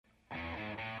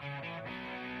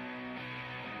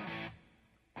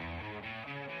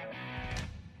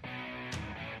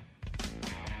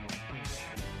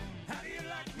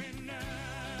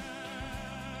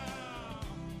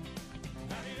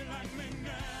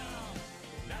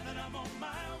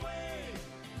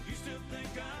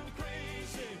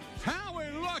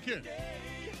rocking.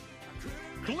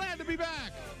 Glad to be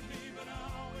back.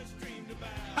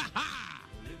 Ha-ha!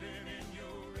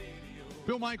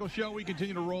 Bill Michaels Show. We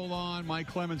continue to roll on. Mike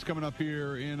Clemens coming up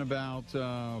here in about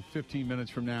 15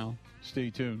 minutes from now. Stay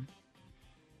tuned.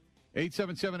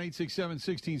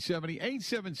 877-867-1670.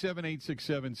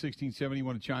 877-867-1670. You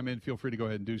want to chime in, feel free to go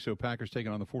ahead and do so. Packers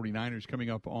taking on the 49ers coming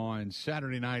up on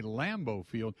Saturday night, Lambeau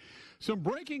Field. Some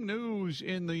breaking news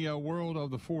in the world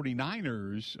of the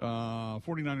 49ers.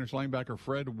 49ers linebacker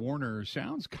Fred Warner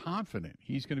sounds confident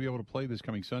he's going to be able to play this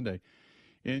coming Sunday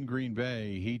in Green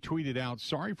Bay. He tweeted out,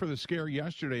 "Sorry for the scare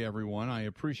yesterday, everyone. I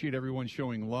appreciate everyone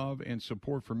showing love and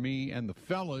support for me and the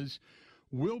fellas.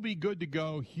 We'll be good to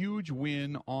go. Huge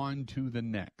win, on to the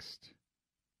next."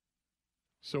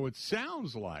 So it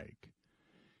sounds like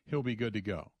he'll be good to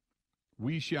go.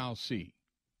 We shall see.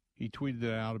 He tweeted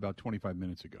it out about 25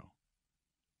 minutes ago.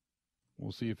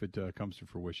 We'll see if it comes to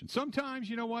fruition. Sometimes,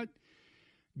 you know what?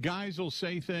 Guys will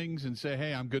say things and say,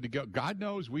 hey, I'm good to go. God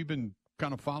knows we've been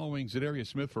kind of following Zadarius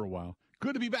Smith for a while.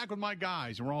 Good to be back with my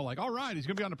guys. And we're all like, all right, he's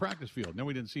going to be on the practice field. And then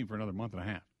we didn't see him for another month and a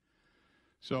half.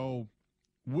 So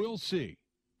we'll see.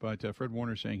 But Fred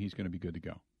Warner saying he's going to be good to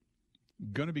go.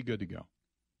 Going to be good to go.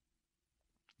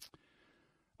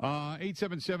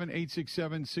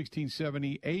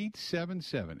 877-867-1670.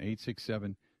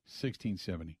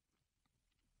 877-867-1670.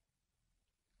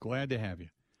 Glad to have you.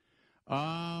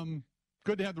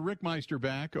 Good to have the Rickmeister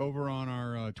back over on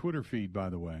our Twitter feed, by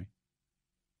the way.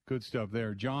 Good stuff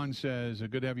there. John says,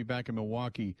 good to have you back in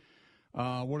Milwaukee.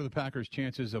 What are the Packers'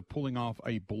 chances of pulling off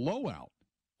a blowout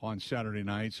on Saturday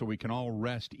night so we can all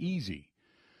rest easy?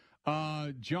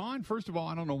 John, first of all,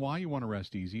 I don't know why you want to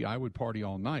rest easy. I would party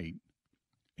all night.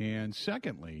 And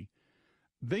secondly,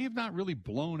 they have not really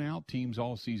blown out teams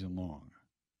all season long.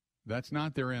 That's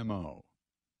not their M.O.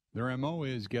 Their M.O.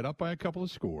 is get up by a couple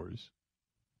of scores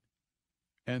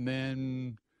and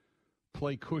then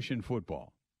play cushion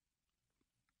football.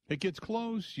 It gets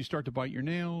close. You start to bite your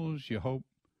nails. You hope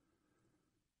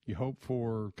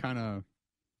for kind of,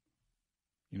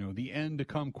 the end to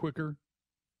come quicker.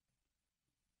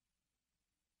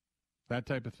 That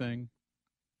type of thing.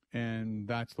 And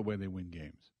that's the way they win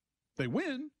games. They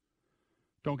win.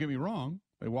 Don't get me wrong.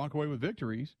 They walk away with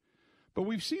victories. But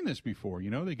we've seen this before.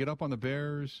 They get up on the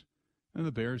Bears, and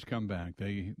the Bears come back.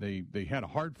 They had a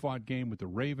hard-fought game with the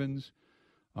Ravens.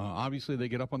 Obviously, they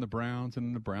get up on the Browns, and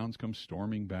then the Browns come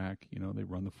storming back. They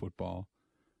run the football.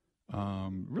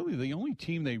 Really, the only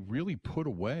team they really put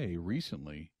away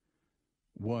recently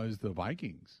was the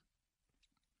Vikings.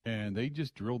 And they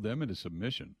just drilled them into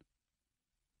submission.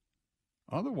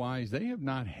 Otherwise, they have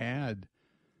not had,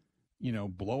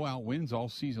 blowout wins all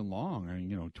season long.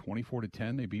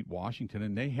 24-10, they beat Washington,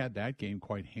 and they had that game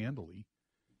quite handily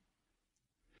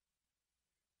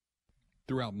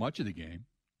throughout much of the game.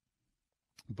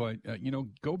 But,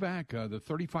 go back, the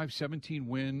 35-17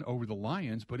 win over the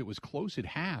Lions, but it was close at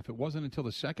half. It wasn't until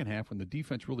the second half when the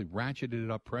defense really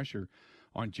ratcheted up pressure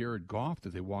on Jared Goff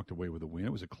that they walked away with a win.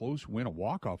 It was a close win, a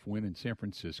walk-off win in San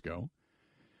Francisco.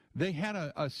 They had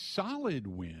a solid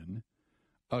win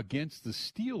against the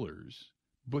Steelers,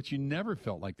 but you never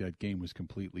felt like that game was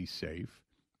completely safe.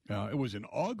 It was an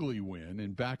ugly win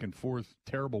in back and forth,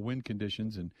 terrible wind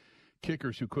conditions and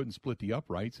kickers who couldn't split the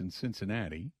uprights in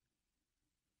Cincinnati.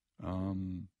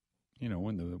 When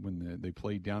they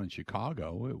played down in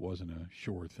Chicago, it wasn't a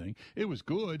sure thing. It was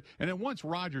good, and then once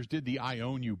Rodgers did the "I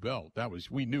own you" belt,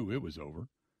 we knew it was over.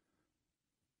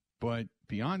 But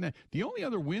beyond that, the only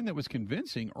other win that was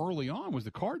convincing early on was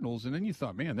the Cardinals, and then you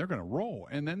thought, man, they're going to roll,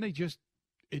 and then they just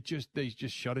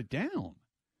shut it down.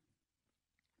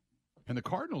 And the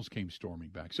Cardinals came storming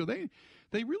back. So they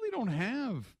really don't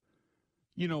have,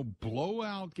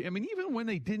 blowout. I mean, even when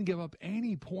they didn't give up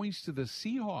any points to the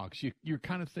Seahawks, you're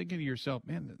kind of thinking to yourself,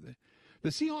 man, the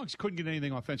Seahawks couldn't get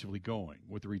anything offensively going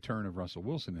with the return of Russell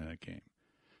Wilson in that game.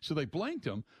 So they blanked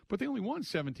them, but they only won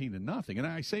 17-0. And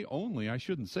I say only, I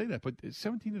shouldn't say that, but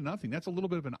 17-0, that's a little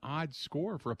bit of an odd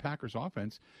score for a Packers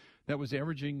offense that was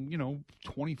averaging,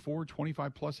 24,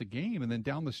 25 plus a game, and then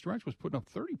down the stretch was putting up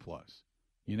 30 plus,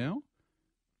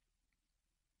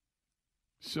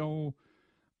 So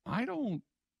they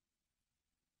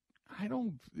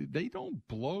don't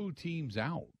blow teams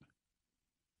out.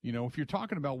 If you're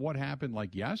talking about what happened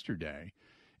like yesterday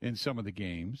in some of the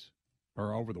games,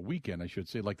 or over the weekend, I should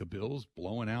say, like the Bills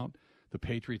blowing out the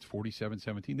Patriots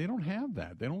 47-17. They don't have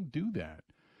that. They don't do that.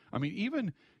 I mean,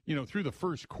 even, through the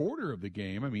first quarter of the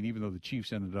game, even though the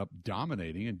Chiefs ended up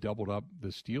dominating and doubled up the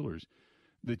Steelers,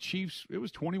 the Chiefs, it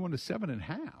was 21-7 at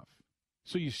half.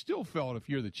 So you still felt, if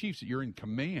you're the Chiefs, that you're in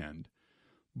command.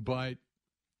 But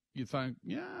you thought,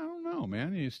 I don't know. know,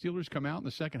 man. The Steelers come out in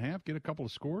the second half, get a couple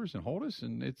of scores, and hold us,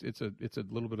 and it's a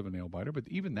little bit of a nail biter. But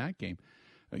even that game,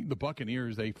 the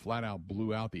Buccaneers, they flat out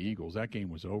blew out the Eagles. That game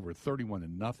was over,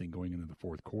 31-0 going into the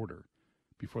fourth quarter,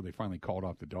 before they finally called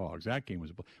off the Dogs. That game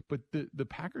was, but the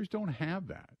Packers don't have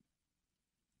that.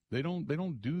 They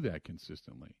don't do that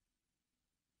consistently.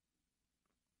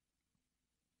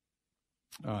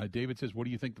 David says, what do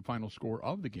you think the final score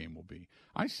of the game will be?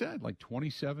 I said like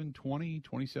 27-20,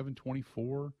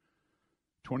 27-24,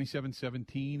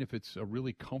 27-17 if it's a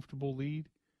really comfortable lead.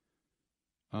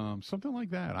 Something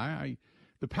like that.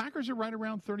 The Packers are right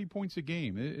around 30 points a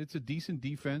game. It's a decent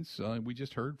defense. We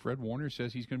just heard Fred Warner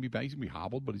says he's going to be back. He's going to be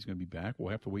hobbled, but he's going to be back.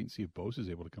 We'll have to wait and see if Bosa is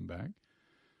able to come back.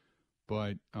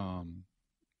 But, I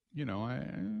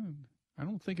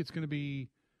don't think it's going to be,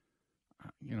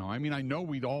 I know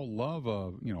we'd all love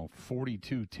a,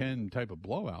 42-10 type of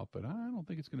blowout, but I don't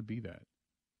think it's going to be that.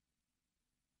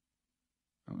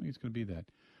 I don't think it's going to be that.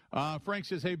 Frank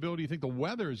says, hey, Bill, do you think the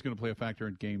weather is going to play a factor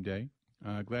in game day?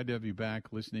 Glad to have you back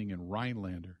listening in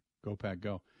Rhinelander. Go, Pack,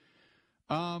 go.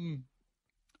 I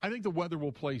think the weather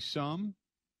will play some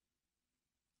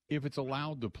if it's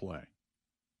allowed to play.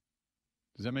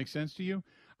 Does that make sense to you?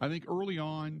 I think early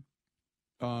on,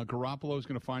 Garoppolo is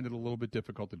going to find it a little bit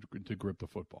difficult to grip the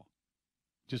football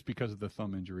just because of the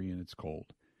thumb injury and it's cold.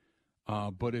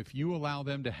 But if you allow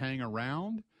them to hang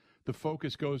around, the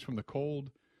focus goes from the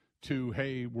cold to,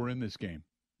 hey, we're in this game.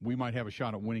 We might have a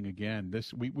shot at winning again.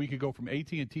 We could go from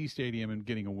AT&T Stadium and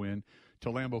getting a win to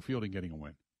Lambeau Field and getting a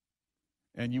win.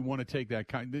 And you want to take that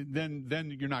kind.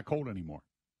 Then you're not cold anymore.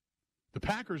 The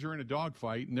Packers are in a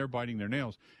dogfight, and they're biting their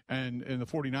nails. And the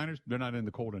 49ers, they're not in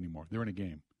the cold anymore. They're in a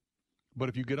game. But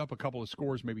if you get up a couple of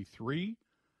scores, maybe three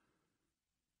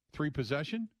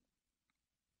possession,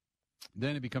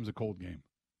 then it becomes a cold game.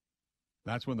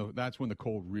 That's when the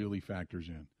cold really factors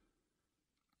in.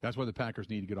 That's why the Packers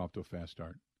need to get off to a fast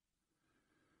start.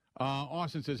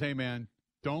 Austin says, hey, man,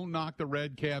 don't knock the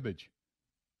red cabbage.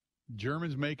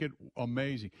 Germans make it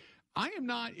amazing. I am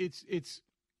not. It's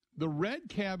the red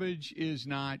cabbage is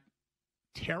not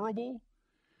terrible.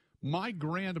 My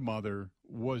grandmother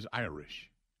was Irish.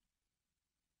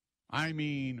 I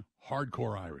mean,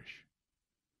 hardcore Irish.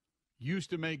 Used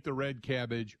to make the red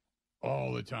cabbage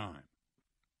all the time.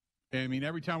 I mean,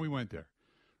 every time we went there.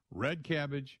 Red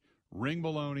cabbage, ring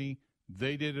bologna,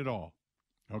 they did it all.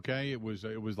 Okay? It was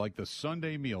like the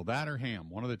Sunday meal, that or ham,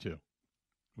 one of the two. It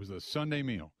was the Sunday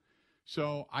meal.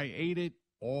 So I ate it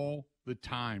all the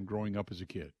time growing up as a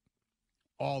kid.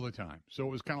 All the time. So it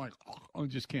was kind of like, I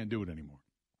just can't do it anymore.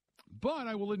 But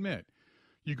I will admit,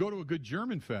 you go to a good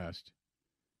German fest.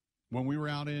 When we were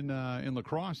out in La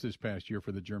Crosse this past year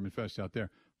for the German fest out there,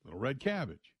 little red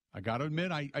cabbage. I got to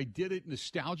admit, I did it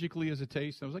nostalgically as a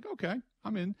taste. I was like, okay,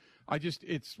 I'm in.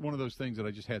 It's one of those things that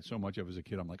I just had so much of as a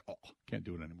kid. I'm like, can't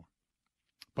do it anymore.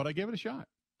 But I gave it a shot.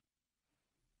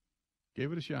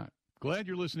 Glad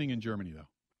you're listening in Germany, though.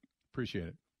 Appreciate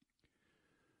it.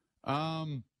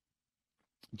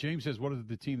 James says, what is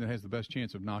the team that has the best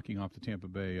chance of knocking off the Tampa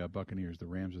Bay Buccaneers, the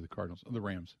Rams or the Cardinals? The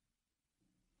Rams.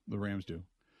 The Rams do.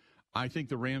 I think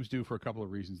the Rams do for a couple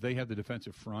of reasons. They have the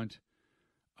defensive front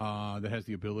that has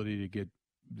the ability to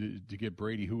get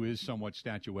Brady, who is somewhat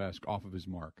statuesque, off of his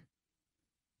mark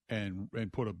and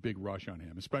put a big rush on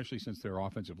him, especially since their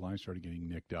offensive line started getting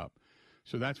nicked up.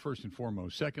 So that's first and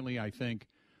foremost. Secondly, I think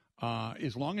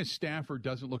as long as Stafford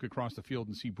doesn't look across the field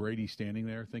and see Brady standing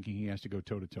there thinking he has to go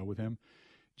toe-to-toe with him,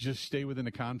 just stay within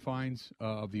the confines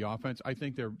of the offense, I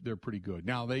think they're pretty good.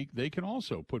 Now, they can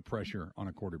also put pressure on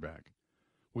a quarterback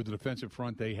with the defensive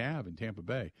front they have in Tampa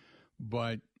Bay.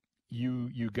 But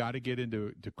you got to get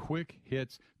into quick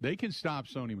hits. They can stop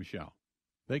Sony Michel.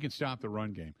 They can stop the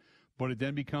run game. But it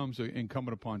then becomes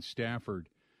incumbent upon Stafford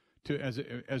to,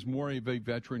 as more of a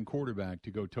veteran quarterback,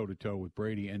 to go toe-to-toe with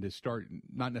Brady and to start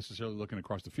not necessarily looking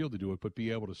across the field to do it, but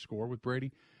be able to score with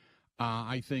Brady.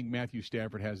 I think Matthew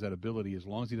Stafford has that ability as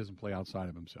long as he doesn't play outside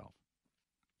of himself.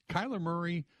 Kyler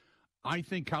Murray, I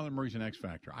think Kyler Murray's an X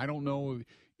factor. I don't know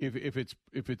if it's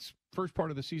first part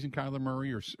of the season Kyler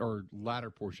Murray or latter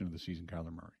portion of the season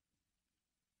Kyler Murray.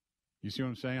 You see what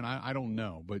I'm saying? I don't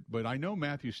know. But I know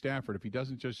Matthew Stafford, if he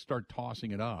doesn't just start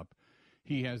tossing it up,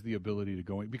 he has the ability to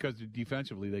go in. Because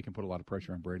defensively, they can put a lot of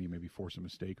pressure on Brady and maybe force a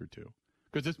mistake or two.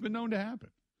 Because it's been known to happen.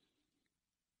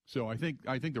 So I think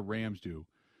the Rams do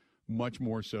much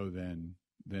more so than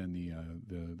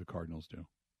the Cardinals do.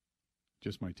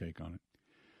 Just my take on it.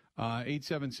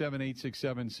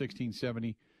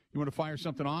 877-867-1670. You want to fire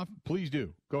something off? Please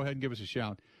do. Go ahead and give us a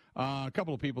shout. A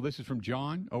couple of people. This is from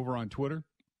John over on Twitter.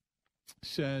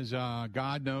 says,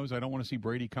 God knows I don't want to see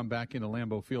Brady come back into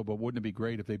Lambeau Field, but wouldn't it be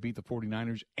great if they beat the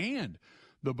 49ers and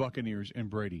the Buccaneers and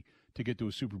Brady to get to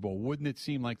a Super Bowl? Wouldn't it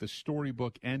seem like the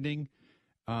storybook ending?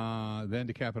 Then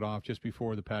to cap it off, just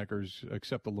before the Packers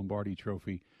accept the Lombardi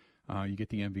Trophy, you get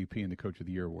the MVP and the Coach of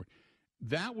the Year award.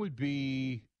 That would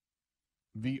be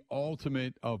the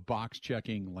ultimate of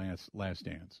box-checking last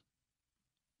dance.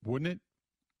 Wouldn't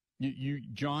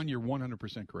it? John, you're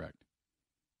 100% correct.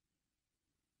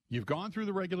 You've gone through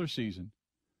the regular season.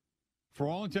 For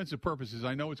all intents and purposes,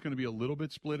 I know it's going to be a little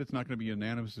bit split. It's not going to be a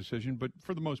unanimous decision, but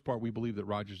for the most part, we believe that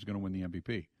Rodgers is going to win the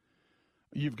MVP.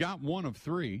 You've got one of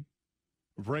three,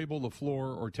 Vrabel,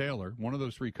 LaFleur, or Taylor. One of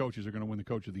those three coaches are going to win the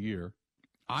Coach of the Year.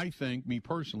 I think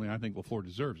LaFleur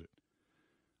deserves it.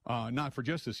 Not for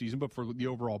just this season, but for the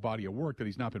overall body of work that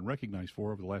he's not been recognized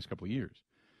for over the last couple of years.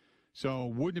 So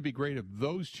wouldn't it be great if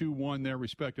those two won their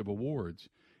respective awards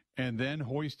and then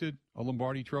hoisted a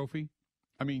Lombardi Trophy?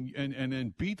 I mean, and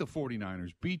then beat the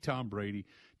 49ers, beat Tom Brady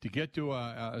to get to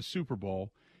a Super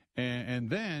Bowl. And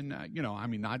then,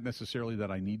 not necessarily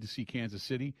that I need to see Kansas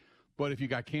City, but if you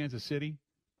got Kansas City,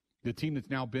 the team that's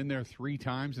now been there 3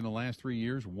 times in the last 3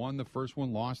 years, won the first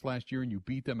one, lost last year, and you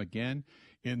beat them again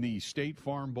in the State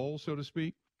Farm Bowl, so to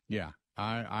speak, yeah,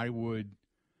 I would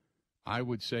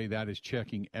say that is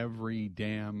checking every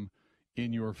damn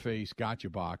in-your-face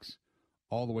gotcha box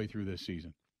all the way through this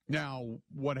season. Now,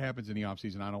 what happens in the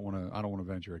offseason, I don't want to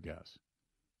venture a guess.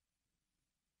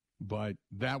 But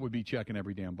that would be checking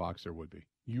every damn box there would be.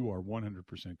 You are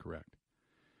 100% correct.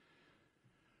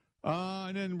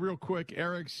 And then real quick,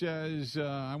 Eric says,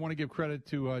 I want to give credit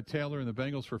to Taylor and the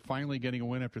Bengals for finally getting a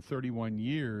win after 31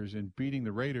 years and beating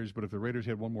the Raiders. But if the Raiders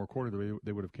had one more quarter,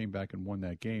 they would have came back and won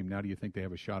that game. Now do you think they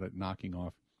have a shot at knocking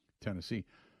off Tennessee?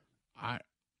 I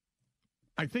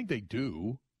think they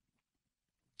do.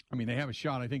 I mean, they have a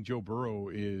shot. I think Joe Burrow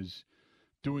is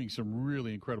doing some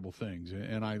really incredible things.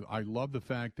 And I love the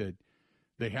fact that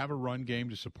they have a run game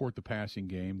to support the passing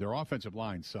game. Their offensive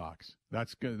line sucks.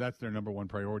 That's their number one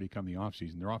priority come the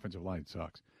offseason. Their offensive line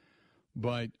sucks.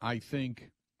 But I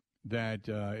think that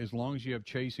as long as you have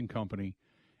Chase and company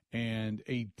and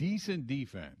a decent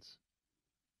defense,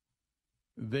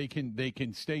 they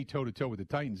can stay toe-to-toe with the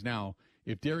Titans. Now,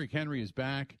 if Derrick Henry is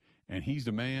back and he's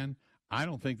the man, I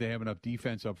don't think they have enough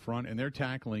defense up front, and their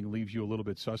tackling leaves you a little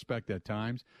bit suspect at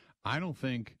times. I don't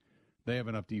think they have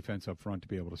enough defense up front to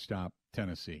be able to stop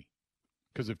Tennessee.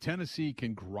 Because if Tennessee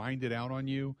can grind it out on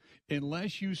you,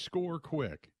 unless you score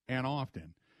quick and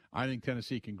often, I think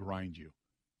Tennessee can grind you.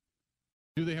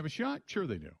 Do they have a shot? Sure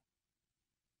they do.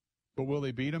 But will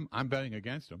they beat them? I'm betting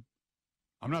against them.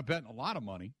 I'm not betting a lot of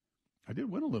money. I did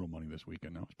win a little money this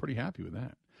weekend. I was pretty happy with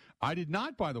that. I did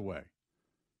not, by the way.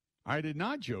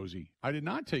 Josie. I did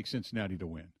not take Cincinnati to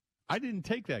win. I didn't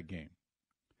take that game.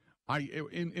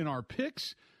 In our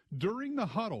picks during the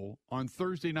huddle on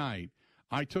Thursday night,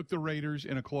 I took the Raiders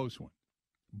in a close one.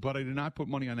 But I did not put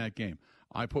money on that game.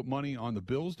 I put money on the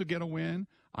Bills to get a win.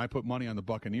 I put money on the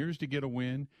Buccaneers to get a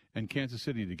win and Kansas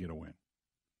City to get a win.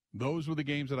 Those were the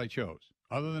games that I chose.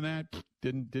 Other than that,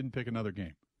 didn't pick another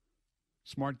game.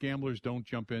 Smart gamblers don't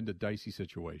jump into dicey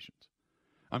situations.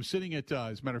 I'm sitting at,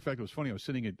 as a matter of fact, it was funny. I was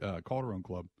sitting at Calderon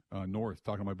Club North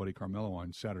talking to my buddy Carmelo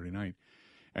on Saturday night.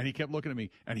 And he kept looking at me.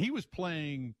 And he was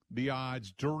playing the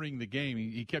odds during the game.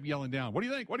 He kept yelling down, what do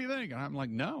you think? What do you think? And I'm like,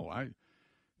 no.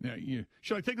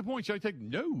 Should I take the point?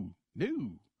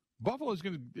 No. Buffalo's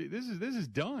going to, this is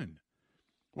done.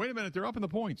 Wait a minute. They're up in the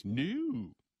points. No.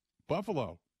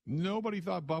 Buffalo. Nobody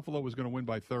thought Buffalo was going to win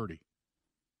by 30.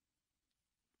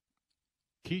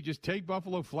 Key, just take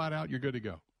Buffalo flat out. You're good to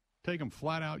go. Take them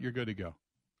flat out. You're good to go.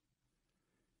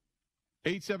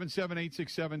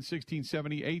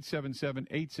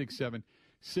 877-867-1670,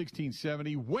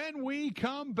 877-867-1670. When we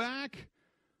come back,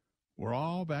 we're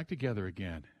all back together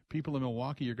again. People in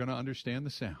Milwaukee are going to understand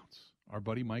the sounds. Our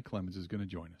buddy Mike Clemens is going to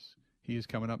join us. He is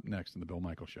coming up next on The Bill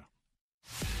Michaels Show.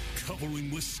 Covering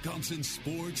Wisconsin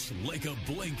sports like a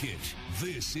blanket,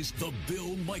 this is The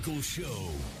Bill Michaels Show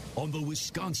on the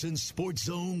Wisconsin Sports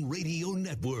Zone Radio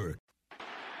Network.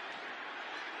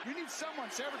 You need someone,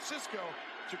 San Francisco,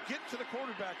 to get to the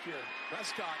quarterback here.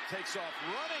 Prescott takes off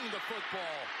running the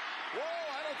football. Whoa,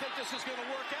 I don't think this is going to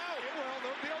work out. It will.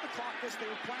 They'll be able to clock this. They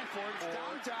were planned for it.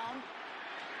 It's down.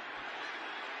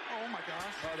 Oh, my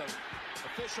gosh. The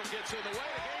official gets in the way.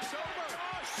 The game's over.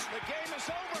 Gosh. The game is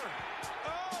over.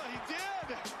 Oh, he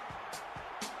did.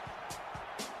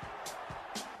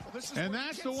 Well, and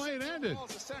that's the way it ended.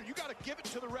 You got to give it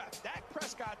to the ref. Dak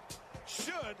Prescott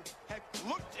should have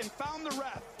looked and found the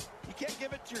ref. You can't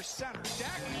give it to your center.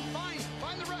 Dak,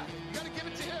 find the ref. You got to give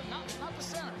it to him, not the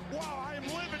center. Wow, I am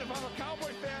livid if I'm a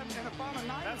Cowboy fan and if I'm a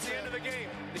Niners fan. That's the end of the game.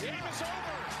 The game is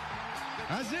over.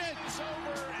 That's it. It's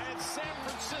over, and San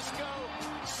Francisco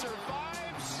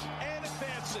survives and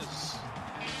advances.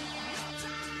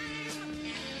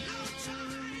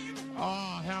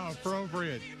 Oh, how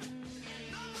appropriate.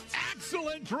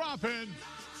 Excellent drop-in.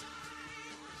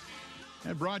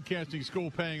 And broadcasting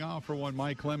school paying off for one.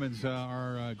 Mike Clemens,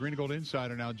 our Green and Gold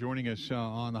Insider, now joining us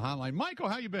on the hotline. Michael,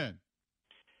 how you been?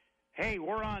 Hey,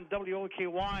 we're on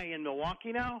WOKY in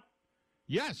Milwaukee now?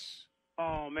 Yes.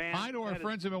 Oh, man. Hi to our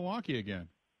friends in Milwaukee again.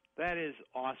 That is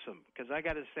awesome, because I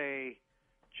got to say,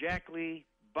 Jack Lee,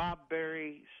 Bob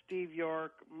Berry, Steve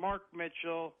York, Mark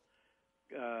Mitchell,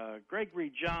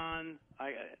 Gregory John.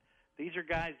 These are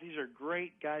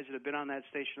great guys that have been on that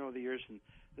station over the years, and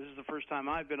this is the first time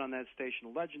I've been on that station,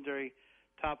 a legendary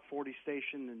top 40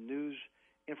 station and news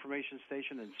information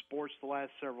station and sports the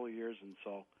last several years, and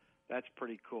so that's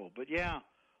pretty cool. But, yeah,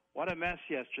 what a mess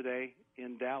yesterday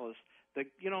in Dallas.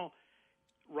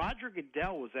 Roger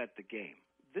Goodell was at the game.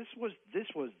 This was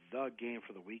the game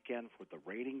for the weekend with the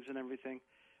ratings and everything,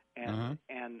 and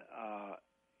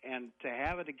to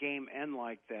have a game end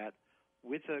like that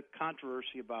with a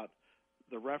controversy about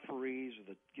the referees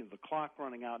or the clock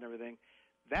running out and everything.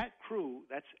 That crew,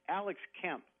 that's Alex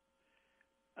Kemp.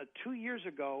 2 years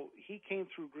ago, he came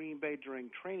through Green Bay during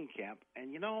training camp,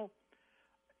 and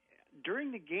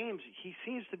during the games, they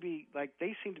seem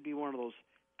to be one of those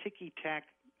ticky-tack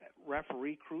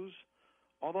referee crews.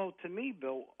 Although, to me,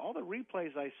 Bill, all the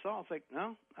replays I saw, it's like,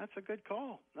 no, that's a good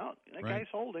call. No, that guy's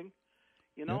holding.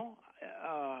 You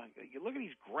look at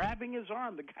he's grabbing his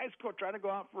arm. The guy's trying to go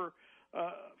out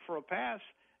for a pass,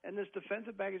 and this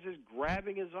defensive back is just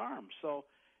grabbing his arm. So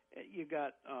you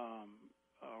got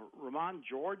Ramon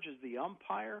George as the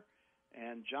umpire,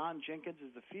 and John Jenkins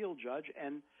is the field judge,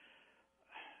 and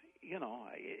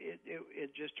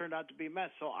it just turned out to be a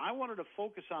mess. So I wanted to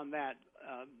focus on that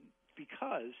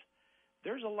because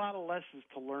there's a lot of lessons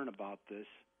to learn about this,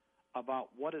 about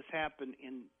what has happened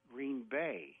in Green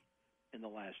Bay in the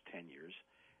last 10 years.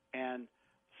 And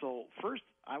so first,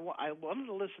 I wanted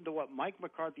to listen to what Mike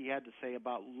McCarthy had to say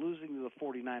about losing to the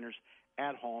 49ers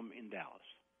at home in Dallas.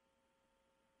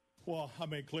 Well,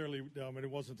 clearly, it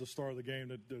wasn't the start of the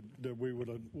game that we would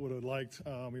have liked.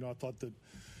 I thought that,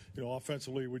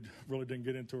 offensively we really didn't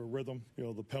get into a rhythm.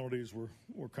 The penalties were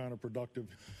kind of productive.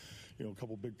 A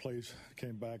couple big plays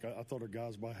came back. I thought our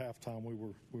guys by halftime we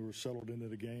were settled into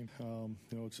the game.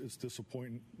 It's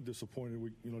disappointing. Disappointed we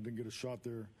didn't get a shot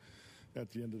there at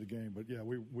the end of the game. But yeah,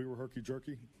 we were herky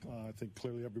jerky. I think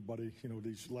clearly everybody,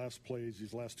 these last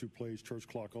two plays, church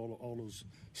clock, all those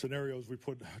scenarios, we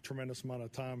put a tremendous amount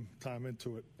of time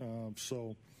into it.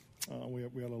 So we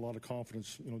had a lot of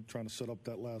confidence, trying to set up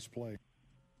that last play.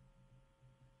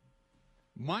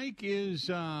 Mike is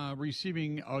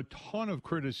receiving a ton of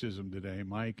criticism today,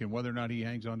 Mike, and whether or not he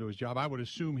hangs on to his job. I would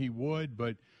assume he would,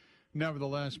 but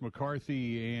nevertheless,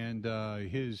 McCarthy and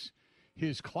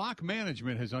his clock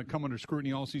management has come under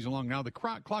scrutiny all season long. Now, the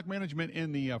clock management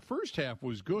in the first half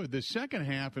was good. The second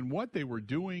half and what they were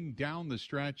doing down the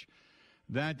stretch,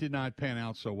 that did not pan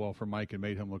out so well for Mike and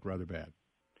made him look rather bad.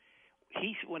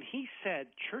 When he said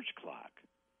church clock,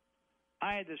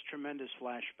 I had this tremendous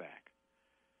flashback.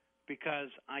 Because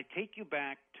I take you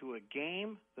back to a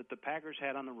game that the Packers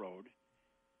had on the road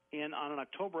on an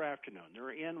October afternoon. They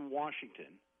were in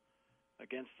Washington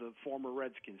against the former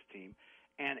Redskins team,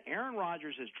 and Aaron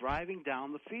Rodgers is driving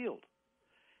down the field,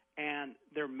 and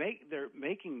they're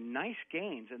making nice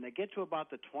gains, and they get to about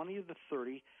the 20 or the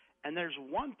 30, and there's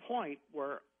one point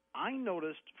where I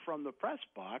noticed from the press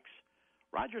box,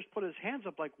 Rodgers put his hands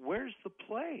up like, "Where's the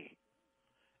play?"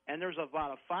 And there's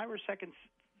about a 5 or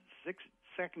 6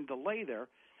 second delay there.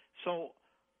 So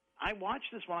I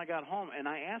watched this when I got home, and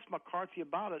I asked McCarthy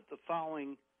about it the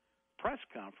following press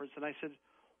conference, and I said,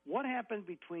 what happened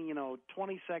between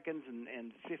 20 seconds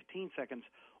and 15 seconds?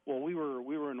 Well, we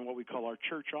were in what we call our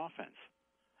church offense,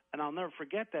 and I'll never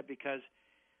forget that because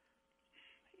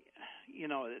it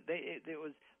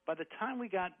was by the time we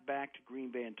got back to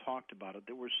Green Bay and talked about it,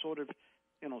 there was sort of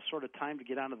time to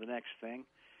get on to the next thing.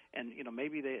 And,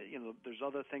 maybe there's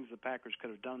other things the Packers could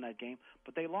have done in that game.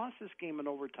 But they lost this game in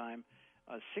overtime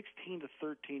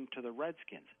 16-13 to the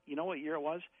Redskins. You know what year it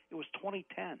was? It was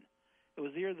 2010. It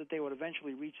was the year that they would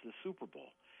eventually reach the Super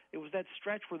Bowl. It was that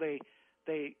stretch where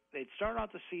they'd start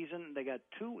out the season. They got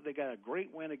a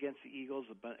great win against the Eagles,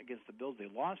 against the Bills. They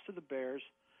lost to the Bears.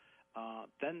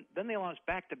 Then they lost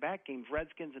back-to-back games,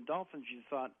 Redskins and Dolphins. You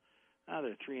thought,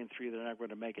 they're 3-3, they're not going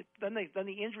to make it. Then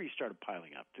the injuries started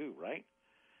piling up too, right?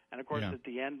 And of course, at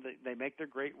the end, they make their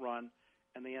great run,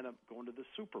 and they end up going to the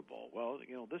Super Bowl. Well,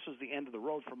 this is the end of the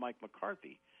road for Mike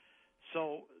McCarthy.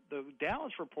 So the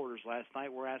Dallas reporters last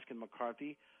night were asking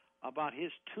McCarthy about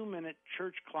his 2-minute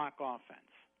church clock offense.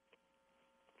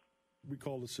 We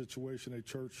call the situation a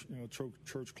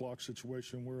church clock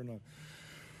situation.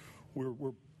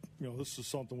 This is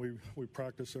something we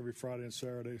practice every Friday and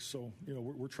Saturday. So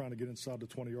we're trying to get inside the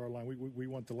 20-yard line. We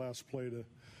want the last play to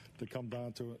come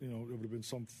down to it would have been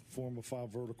some form of 5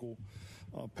 vertical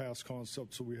pass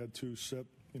concept. So we had 2 set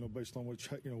based on which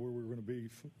where we were going to be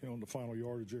in the final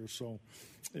yardage there. So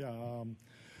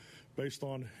based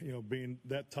on being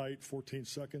that tight, 14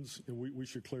 seconds, we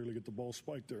should clearly get the ball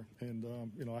spiked there. And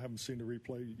I haven't seen the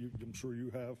replay. I'm sure you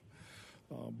have,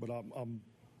 but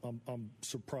I'm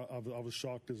surprised. I was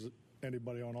shocked as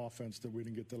anybody on offense that we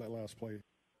didn't get to that last play.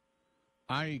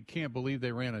 I can't believe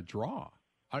they ran a draw.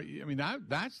 I mean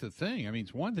that's the thing. I mean,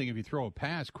 it's one thing if you throw a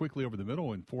pass quickly over the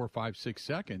middle in 4, 5, 6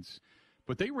 seconds,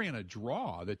 but they ran a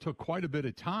draw that took quite a bit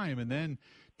of time and then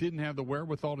didn't have the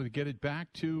wherewithal to get it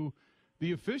back to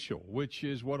the official, which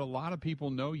is what a lot of people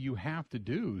know you have to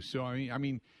do. So I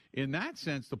mean, in that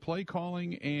sense, the play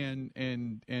calling and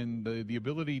the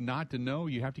ability not to know,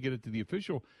 you have to get it to the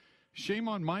official. Shame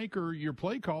on Mike or your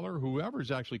play caller,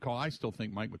 whoever's actually called. I still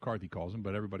think Mike McCarthy calls him,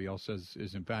 but everybody else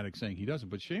is emphatic saying he doesn't.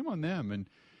 But shame on them.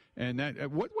 And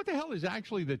that what the hell is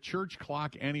actually the church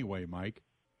clock anyway, Mike?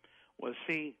 Well,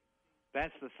 see,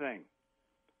 that's the thing.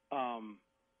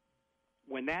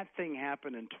 When that thing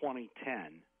happened in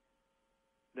 2010.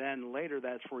 Then later,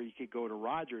 that's where you could go to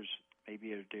Rodgers,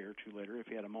 maybe a day or two later, if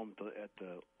he had a moment at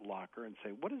the locker, and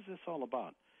say, what is this all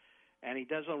about? And he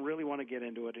doesn't really want to get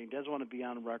into it, and he doesn't want to be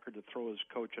on record to throw his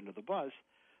coach under the bus.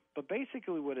 But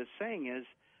basically what it's saying is,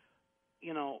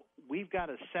 we've got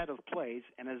a set of plays,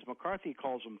 and as McCarthy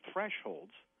calls them,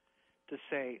 thresholds, to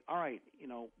say, all right,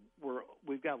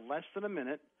 we've got less than a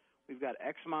minute, we've got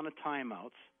X amount of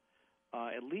timeouts,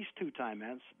 at least 2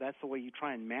 timeouts. That's the way you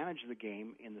try and manage the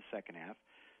game in the second half.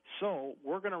 So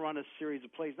we're going to run a series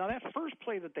of plays. Now, that first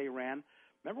play that they ran,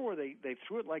 remember where they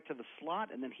threw it like to the slot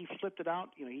and then he flipped it out?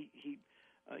 He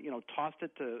tossed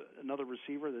it to another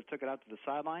receiver that took it out to the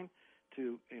sideline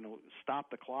to,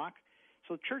 stop the clock.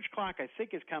 So church clock, I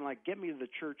think, is kind of like get me to the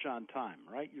church on time,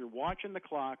 right? You're watching the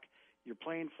clock, you're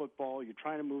playing football, you're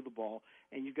trying to move the ball,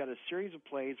 and you've got a series of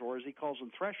plays, or as he calls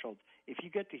them, thresholds. If you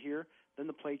get to here, then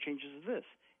the play changes to this.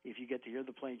 If you get to here,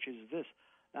 the play changes to this.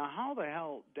 Now, how the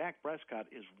hell Dak Prescott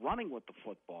is running with the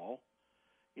football,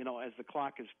 as the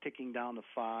clock is ticking down to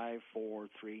 5, 4,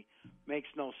 3, makes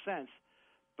no sense.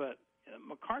 But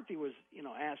McCarthy was,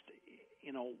 asked,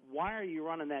 why are you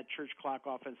running that church clock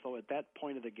offense, though, at that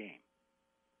point of the game?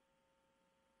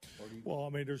 Well, I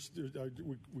mean,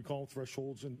 we call them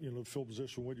thresholds and, the field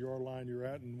position, what yard line you're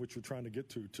at and what you're trying to get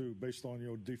to, too, based on,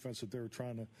 defense that they were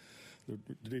the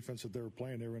defense that they were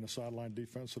playing. They were in a sideline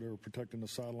defense, so they were protecting the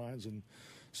sidelines. And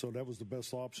so that was the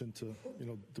best option to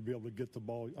be able to get the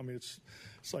ball. I mean, it's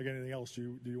like anything else.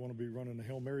 Do you want to be running a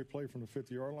Hail Mary play from the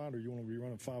 50-yard line, or you want to be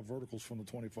running 5 verticals from the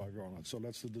 25-yard line? So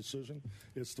that's the decision.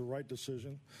 It's the right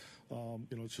decision.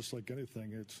 It's just like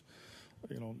anything. It's,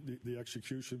 the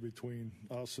execution between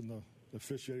us and the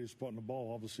officiating spotting the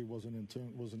ball obviously wasn't in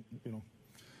tune.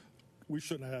 We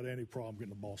shouldn't have had any problem getting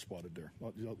the ball spotted there.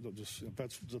 Is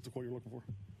that the quote you're looking for?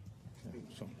 Yeah,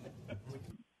 so.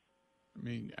 I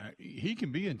mean, he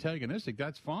can be antagonistic.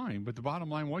 That's fine. But the bottom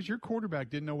line was your quarterback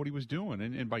didn't know what he was doing.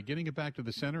 And by getting it back to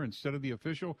the center instead of the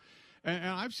official, and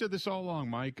I've said this all along,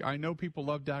 Mike, I know people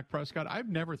love Dak Prescott. I've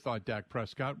never thought Dak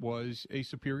Prescott was a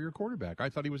superior quarterback. I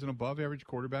thought he was an above-average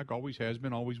quarterback, always has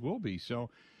been, always will be. So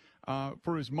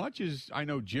for as much as I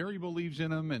know Jerry believes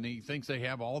in him and he thinks they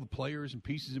have all the players and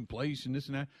pieces in place and this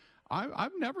and that,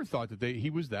 I've never thought that he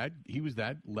was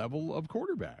that level of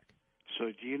quarterback. So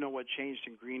do you know what changed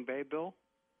in Green Bay, Bill?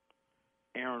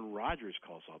 Aaron Rodgers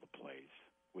calls all the plays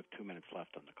with 2 minutes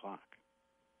left on the clock.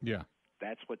 Yeah.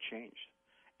 That's what changed.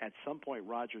 At some point,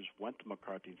 Rodgers went to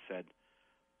McCarthy and said,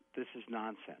 this is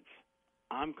nonsense.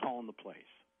 I'm calling the plays.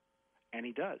 And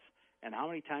he does. And how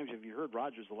many times have you heard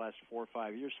Rodgers the last 4 or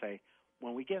 5 years say,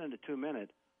 when we get into 2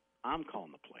 minutes, I'm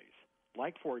calling the plays?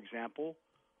 Like, for example,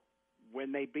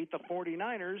 when they beat the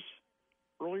 49ers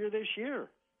earlier this year.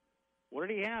 What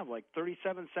did he have, like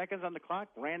 37 seconds on the clock,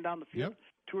 ran down the field,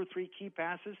 2 or 3 key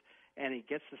passes, and he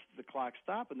gets the clock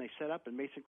stopped, and they set up, and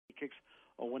Mason kicks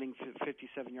a winning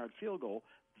 57-yard field goal.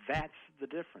 That's the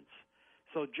difference.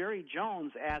 So Jerry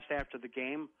Jones asked after the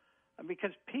game,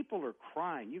 because people are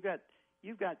crying.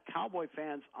 You've got Cowboy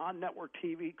fans on network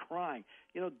TV crying.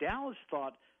 Dallas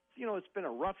thought it's been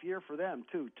a rough year for them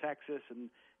too, Texas and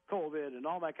COVID and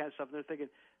all that kind of stuff. And they're thinking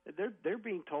they're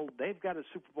being told they've got a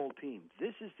Super Bowl team.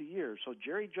 This is the year. So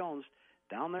Jerry Jones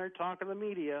down there talking to the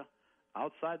media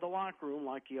outside the locker room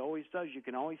like he always does. You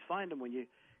can always find him when you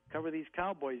cover these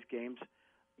Cowboys games.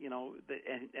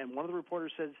 And one of the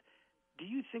reporters says, "Do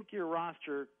you think your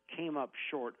roster came up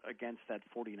short against that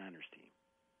 49ers team?"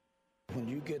 When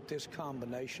you get this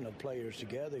combination of players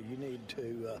together, you need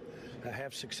to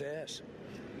have success,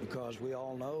 because we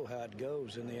all know how it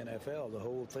goes in the NFL. The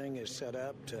whole thing is set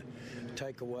up to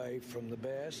take away from the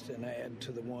best and add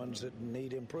to the ones that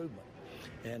need improvement.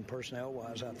 And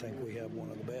personnel-wise, I think we have one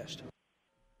of the best.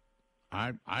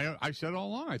 I said all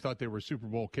along, I thought they were a Super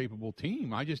Bowl capable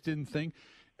team. I just didn't think.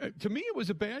 To me, it was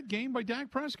a bad game by Dak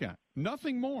Prescott.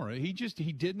 Nothing more. He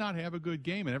did not have a good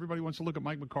game, and everybody wants to look at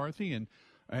Mike McCarthy and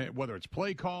whether it's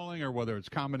play calling or whether it's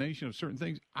combination of certain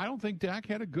things. I don't think Dak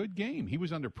had a good game. He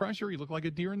was under pressure. He looked like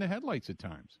a deer in the headlights at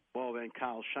times. Well, then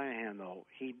Kyle Shanahan, though,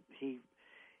 he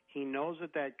knows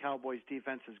that Cowboys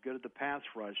defense is good at the pass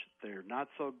rush. They're not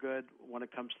so good when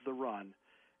it comes to the run.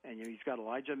 And he's got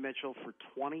Elijah Mitchell for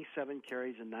 27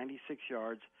 carries and 96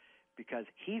 yards because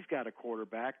he's got a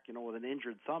quarterback, with an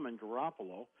injured thumb in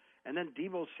Garoppolo. And then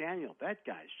Deebo Samuel, that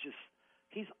guy's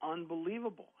he's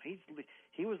unbelievable.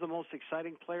 He was the most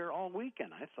exciting player all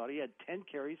weekend. I thought he had 10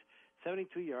 carries,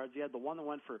 72 yards. He had the one that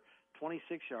went for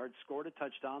 26 yards, scored a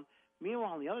touchdown.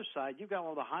 Meanwhile, on the other side, you've got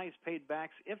one of the highest paid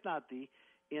backs, if not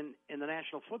in the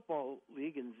National Football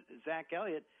League, and Zach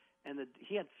Elliott, and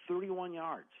he had 31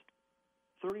 yards.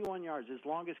 31 yards. His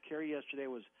longest carry yesterday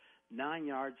was 9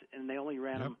 yards, and they only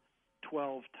ran him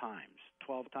 12 times.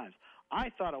 12 times.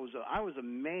 I was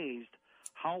amazed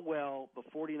how well the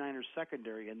 49ers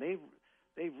secondary, and they've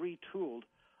retooled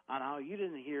on how you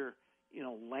didn't hear,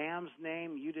 Lamb's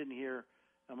name, you didn't hear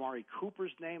Amari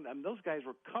Cooper's name. I mean, those guys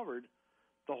were covered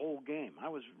the whole game. I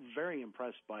was very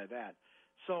impressed by that.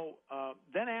 So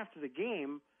then after the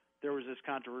game, there was this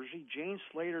controversy. Jane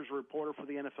Slater's a reporter for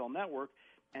the NFL Network,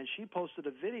 and she posted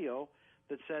a video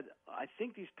that said, I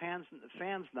think these fans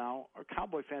now, or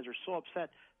Cowboy fans, are so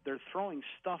upset they're throwing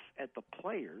stuff at the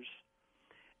players.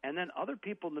 And then other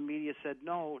people in the media said,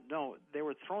 no, they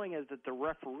were throwing it at the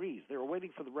referees. They were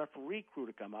waiting for the referee crew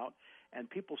to come out, and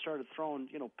people started throwing,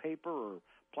 paper or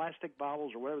plastic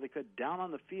bottles or whatever they could down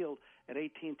on the field at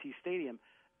AT&T Stadium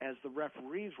as the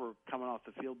referees were coming off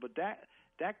the field. But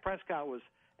Dak Prescott was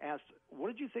asked, what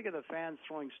did you think of the fans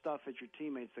throwing stuff at your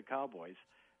teammates, the Cowboys?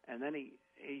 And then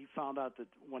he found out that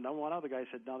when one other guy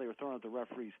said, no, they were throwing at the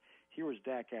referees. Here was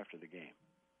Dak after the game.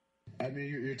 I mean,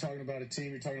 you're talking about a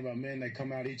team, you're talking about men that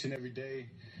come out each and every day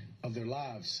of their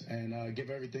lives and give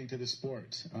everything to this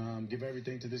sport, give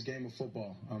everything to this game of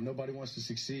football. Nobody wants to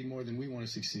succeed more than we want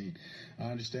to succeed. I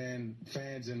understand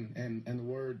fans and the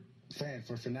word fan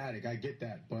for fanatic. I get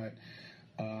that. But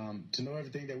to know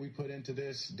everything that we put into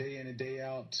this day in and day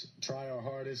out, try our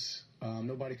hardest.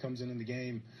 Nobody comes in the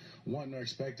game wanting or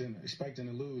expecting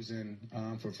to lose. And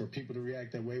for people to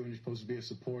react that way when you're supposed to be a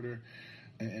supporter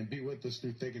and be with us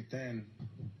through thick and thin,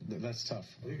 that's tough.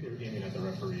 I think they were aiming at the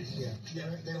referees. Yeah, they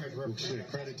were at the referees. Well, shit,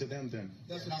 credit to them then.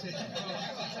 That's what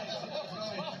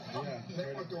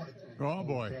Oh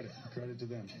boy. Credit to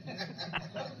them.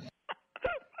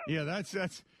 Yeah,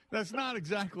 that's not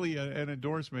exactly an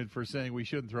endorsement for saying we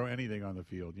shouldn't throw anything on the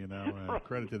field.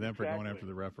 Credit to them for going after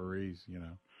the referees. Yeah.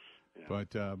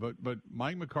 But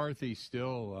Mike McCarthy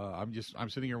still. I'm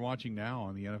sitting here watching now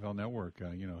on the NFL Network.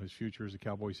 His future as a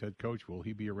Cowboys head coach. Will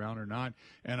he be around or not?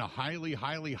 And a highly,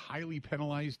 highly, highly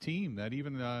penalized team that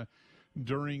even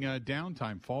during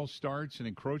downtime, false starts and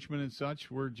encroachment and such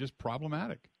were just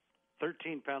problematic.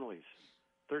 13 penalties.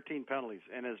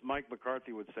 And as Mike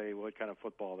McCarthy would say, what kind of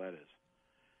football that is?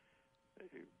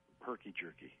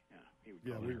 Herky-jerky.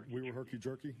 Yeah, we were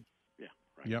herky-jerky? Yeah,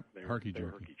 right. Yep,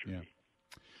 herky-jerky. Yeah.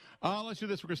 Let's do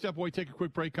this. We're going to step away, take a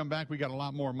quick break, come back. We got a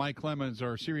lot more. Mike Clemens,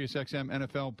 our SiriusXM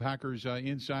NFL Packers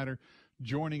insider,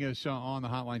 joining us on the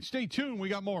hotline. Stay tuned. We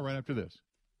got more right after this.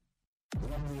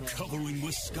 Covering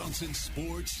Wisconsin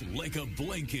sports like a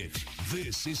blanket.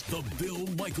 This is the Bill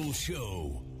Michaels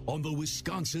Show on the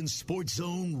Wisconsin Sports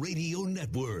Zone Radio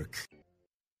Network.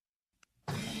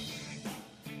 Borges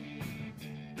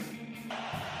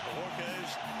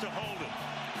to hold it.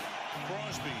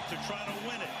 Crosby to try to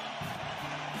win it.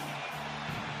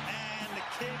 And the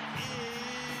kick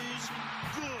is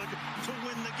good to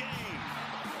win the game.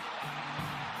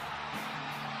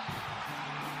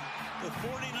 The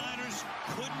 49ers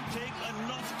couldn't take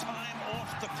enough time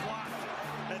off the clock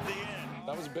at the end.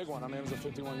 That was a big one. I mean, it was a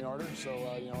 51-yarder, so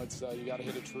it's you got to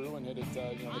hit it true and hit it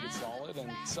solid, and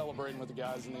celebrating with the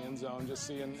guys in the end zone. Just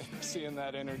seeing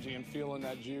that energy and feeling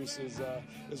that juice is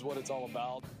what it's all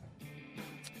about.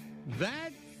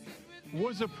 That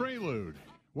was a prelude.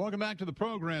 Welcome back to the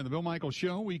program, the Bill Michaels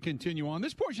Show. We continue on.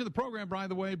 This portion of the program, by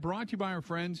the way, brought to you by our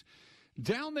friends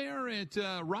down there at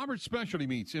Roberts Specialty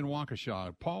Meats in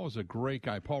Waukesha. Paul is a great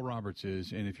guy. Paul Roberts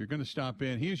is. And if you're going to stop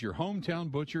in, he is your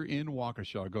hometown butcher in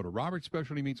Waukesha. Go to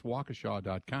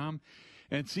robertspecialtymeatswaukesha.com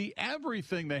and see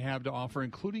everything they have to offer,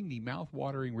 including the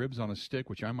mouth-watering ribs on a stick,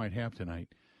 which I might have tonight,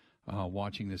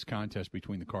 watching this contest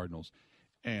between the Cardinals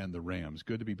and the Rams.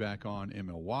 Good to be back on in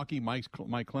Milwaukee. Mike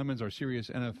Clemens, our Sirius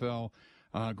NFL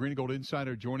Green and Gold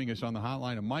Insider, joining us on the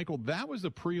hotline. And, Michael, that was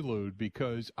the prelude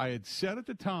because I had said at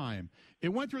the time, it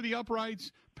went through the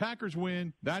uprights, Packers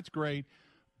win, that's great,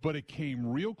 but it came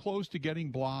real close to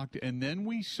getting blocked, and then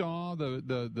we saw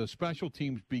the special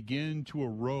teams begin to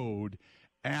erode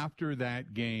after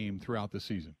that game throughout the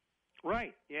season.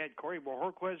 Right. You had Corey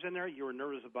Bojorquez in there. You were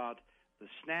nervous about the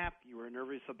snap. You were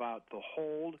nervous about the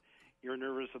hold. You were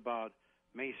nervous about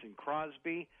Mason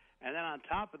Crosby. And then on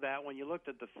top of that, when you looked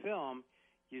at the film,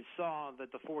 you saw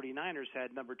that the 49ers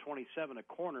had number 27, a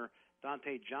corner,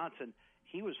 Dante Johnson.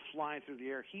 He was flying through the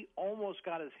air. He almost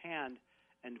got his hand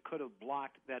and could have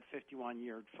blocked that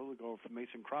 51-yard field goal from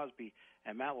Mason Crosby.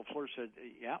 And Matt LaFleur said,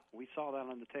 yeah, we saw that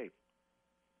on the tape.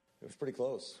 It was pretty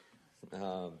close.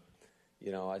 I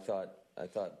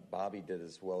thought Bobby did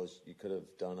as well as you could have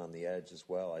done on the edge as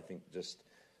well. I think just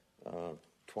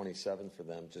 27 for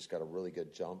them just got a really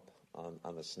good jump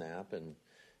on the snap, and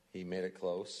he made it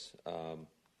close.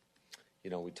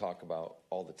 We talk about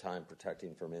all the time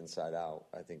protecting from inside out.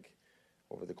 I think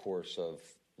over the course of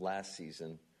last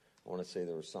season, I want to say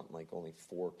there was something like only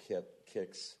 4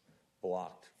 kicks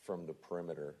blocked from the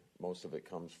perimeter. Most of it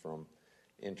comes from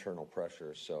internal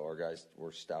pressure. So our guys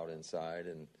were stout inside,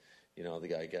 and the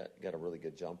guy got a really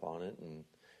good jump on it, and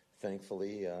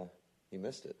thankfully he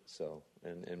missed it. So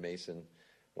and Mason,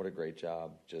 what a great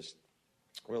job! Just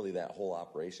really that whole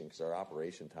operation, because our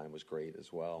operation time was great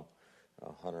as well.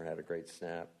 Hunter had a great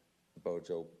snap.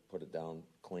 Bojo put it down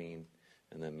clean,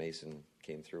 and then Mason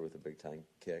came through with a big-time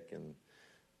kick. And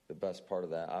the best part of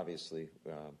that, obviously,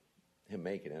 him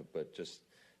making it, but just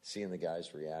seeing the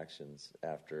guys' reactions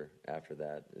after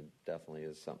that, it definitely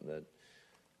is something that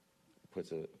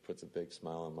puts a big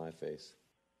smile on my face.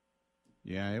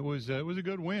 Yeah, it was a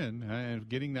good win.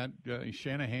 Getting that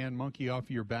Shanahan monkey off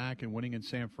your back and winning in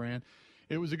San Fran,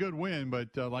 it was a good win.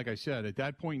 But like I said, at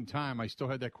that point in time, I still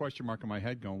had that question mark in my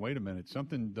head going, wait a minute,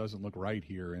 something doesn't look right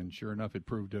here. And sure enough, it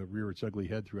proved to rear its ugly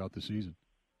head throughout the season.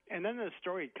 And then the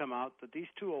story had come out that these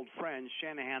two old friends,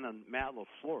 Shanahan and Matt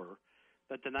LaFleur,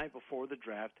 that the night before the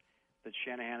draft, that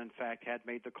Shanahan, in fact, had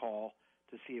made the call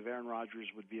to see if Aaron Rodgers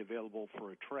would be available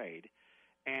for a trade.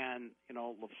 And,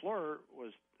 LaFleur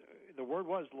was – the word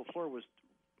was LaFleur was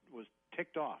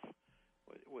ticked off,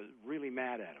 was really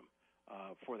mad at him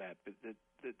for that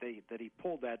he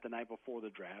pulled that the night before the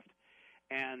draft.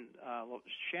 And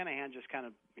Shanahan just kind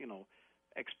of,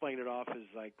 explained it off as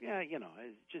like,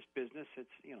 it's just business. It's,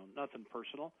 nothing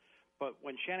personal. But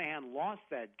when Shanahan lost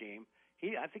that game,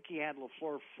 I think he had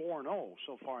LaFleur 4-0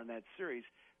 so far in that series.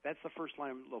 That's the first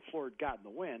time LaFleur had gotten the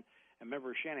win. And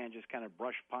remember, Shanahan just kind of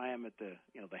brushed by him at the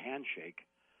handshake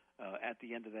at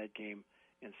the end of that game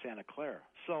in Santa Clara.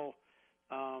 So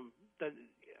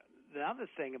the other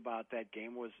thing about that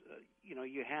game was,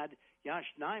 you had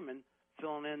Josh Nijman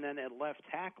filling in then at left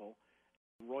tackle,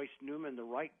 Royce Newman, the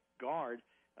right guard,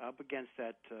 up against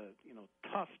that,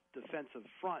 tough defensive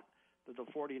front that the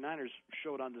 49ers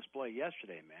showed on display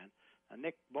yesterday, man.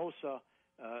 Nick Bosa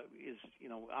is,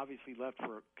 obviously left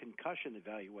for a concussion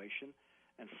evaluation,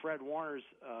 and Fred Warner's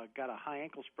got a high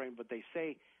ankle sprain, but they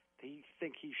say they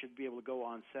think he should be able to go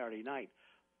on Saturday night.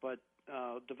 But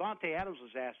Devontae Adams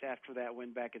was asked after that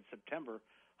win back in September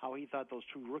how he thought those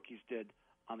two rookies did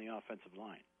on the offensive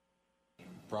line.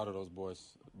 Proud of those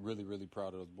boys. Really, really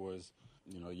proud of those boys.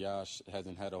 Yash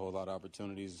hasn't had a whole lot of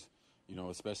opportunities,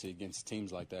 especially against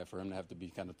teams like that, for him to have to be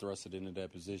kind of thrusted into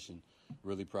that position.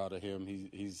 Really proud of him.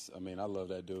 I love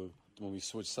that dude. When we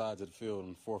switched sides of the field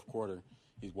in the fourth quarter,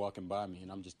 he's walking by me,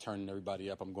 and I'm just turning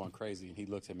everybody up. I'm going crazy, and he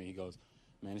looks at me. He goes,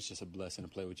 man, it's just a blessing to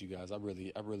play with you guys. I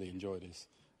really enjoy this.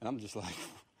 And I'm just like,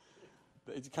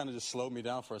 it kind of just slowed me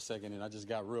down for a second, and I just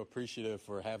got real appreciative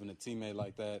for having a teammate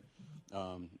like that.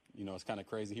 It's kind of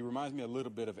crazy. He reminds me a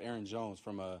little bit of Aaron Jones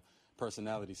from a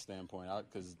personality standpoint,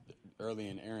 because early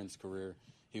in Aaron's career,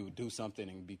 he would do something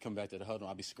and come back to the huddle.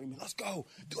 I'd be screaming, let's go.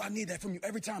 I need that from you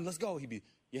every time. Let's go. He'd be,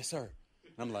 yes, sir.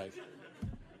 I'm like,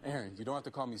 Aaron, you don't have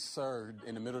to call me sir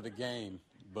in the middle of the game,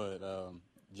 but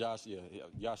Josh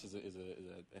is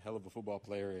a hell of a football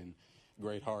player and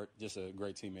great heart, just a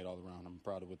great teammate all around. I'm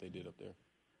proud of what they did up there.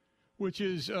 Which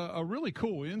is a really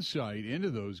cool insight into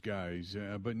those guys.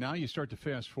 But now you start to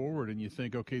fast forward and you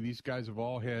think, okay, these guys have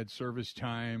all had service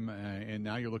time, and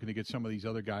now you're looking to get some of these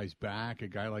other guys back. A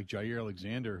guy like Jair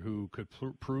Alexander, who could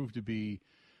prove to be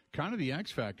kind of the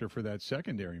X factor for that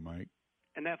secondary, Mike.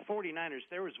 And that 49ers,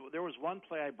 there was one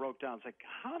play I broke down. It's like,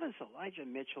 how does Elijah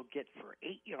Mitchell get for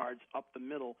 8 yards up the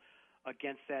middle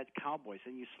against that Cowboys?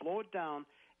 And you slow it down,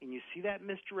 and you see that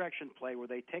misdirection play where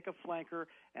they take a flanker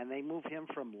and they move him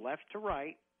from left to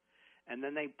right, and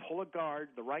then they pull a guard,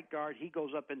 the right guard, he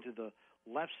goes up into the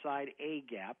left side A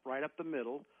gap, right up the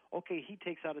middle. Okay, he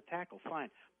takes out a tackle, fine.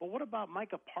 But what about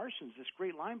Micah Parsons, this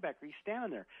great linebacker? He's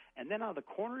standing there. And then out of the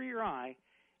corner of your eye,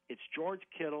 it's George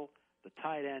Kittle, the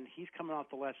tight end. He's coming off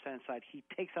the left-hand side. He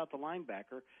takes out the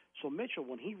linebacker. So Mitchell,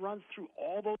 when he runs through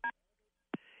all those,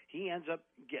 he ends up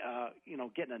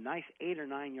getting a nice 8 or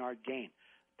 9 yard gain.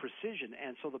 Precision.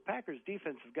 And so the Packers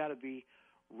defense have got to be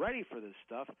ready for this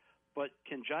stuff. But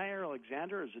can Jair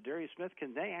Alexander or Zadarius Smith,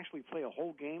 can they actually play a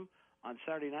whole game on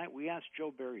Saturday night? We asked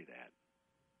Joe Barry that.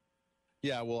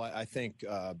 Yeah, well, I think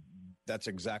that's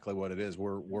exactly what it is.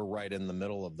 We're right in the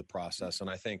middle of the process. And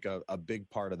I think a big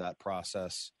part of that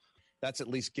process, that's at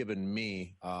least given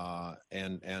me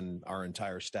and our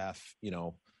entire staff,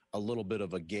 a little bit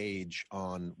of a gauge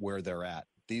on where they're at.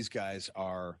 These guys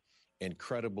are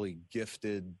incredibly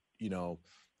gifted,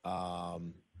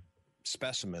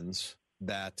 specimens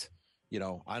that,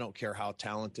 I don't care how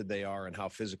talented they are and how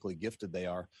physically gifted they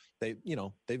are.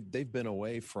 They've been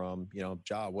away from,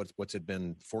 Ja, what's it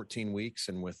been, 14 weeks,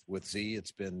 and with Z,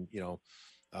 it's been,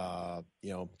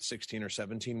 16 or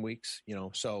 17 weeks,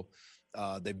 so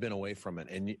they've been away from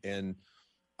it. And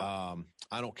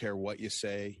I don't care what you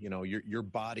say, your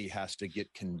body has to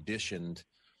get conditioned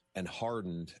and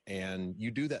hardened, and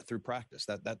you do that through practice.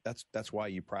 That's why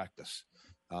you practice.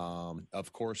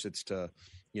 Of course, it's to,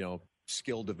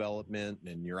 skill development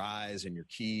and your eyes and your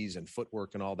keys and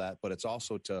footwork and all that, but it's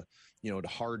also to, to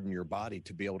harden your body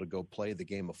to be able to go play the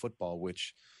game of football,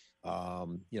 which,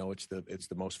 it's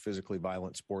the most physically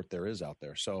violent sport there is out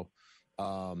there. So,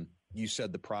 you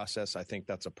said the process. I think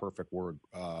that's a perfect word.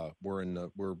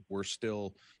 We're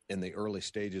still in the early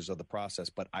stages of the process,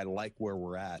 but I like where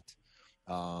we're at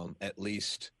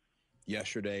least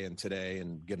yesterday and today,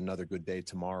 and get another good day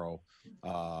tomorrow.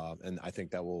 And I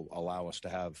think that will allow us to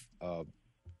have,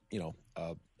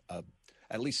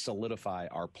 at least solidify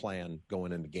our plan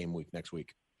going into game week next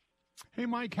week. Hey,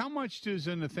 Mike, how much does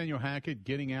Nathaniel Hackett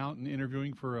getting out and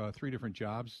interviewing for 3 different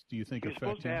jobs, do you think, affect him?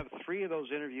 He's supposed to have 3 of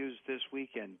those interviews this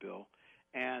weekend, Bill.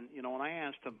 And, when I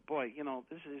asked him, boy,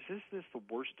 is this the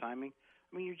worst timing?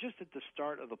 I mean, you're just at the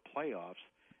start of the playoffs,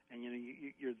 and,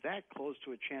 you're that close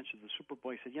to a chance of the Super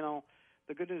Bowl. He said,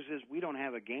 the good news is we don't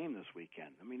have a game this weekend.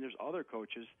 I mean, there's other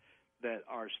coaches that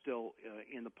are still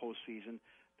in the postseason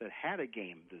that had a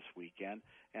game this weekend,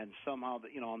 and somehow,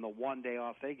 on the one day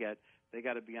off they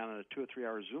got to be on a 2 or 3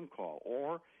 hour Zoom call.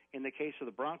 Or in the case of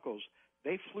the Broncos,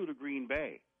 they flew to Green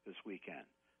Bay this weekend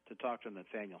to talk to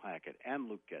Nathaniel Hackett and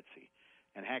Luke Getsy.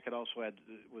 And Hackett also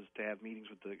was to have meetings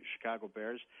with the Chicago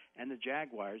Bears and the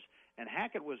Jaguars. And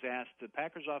Hackett was asked, the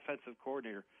Packers offensive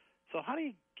coordinator, so how do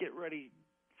you get ready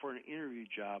for an interview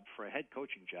job, for a head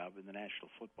coaching job in the National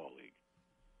Football League?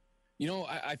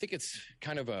 I think it's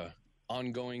kind of a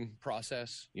ongoing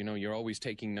process. You're always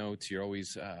taking notes. You're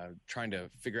always trying to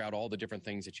figure out all the different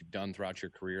things that you've done throughout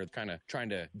your career, kind of trying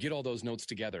to get all those notes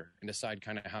together and decide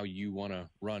kind of how you want to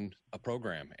run a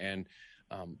program. And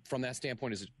from that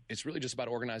standpoint, it's really just about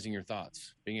organizing your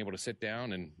thoughts, being able to sit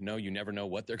down and know you never know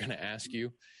what they're going to ask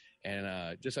you,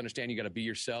 and just understand you got to be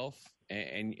yourself,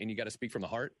 and you got to speak from the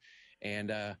heart,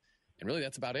 and really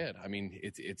that's about it. I mean,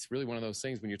 it's really one of those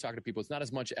things when you're talking to people, it's not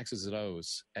as much X's and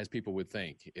O's as people would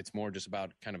think. It's more just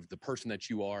about kind of the person that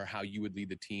you are, how you would lead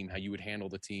the team, how you would handle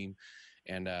the team,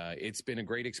 and it's been a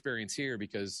great experience here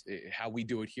because how we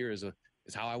do it here is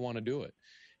how I want to do it.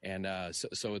 And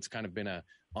so it's kind of been a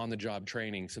on-the-job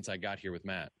training since I got here with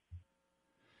Matt.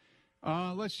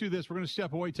 Let's do this. We're going to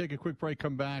step away, take a quick break,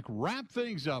 come back, wrap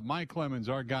things up. Mike Clemens,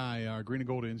 our guy, our Green and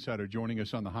Gold Insider, joining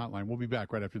us on the hotline. We'll be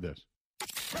back right after this.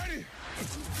 Ready?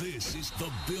 This is the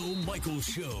Bill Michaels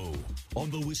Show on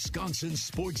the Wisconsin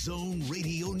Sports Zone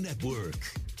Radio Network.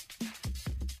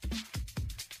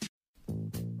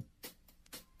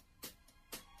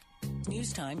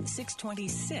 News time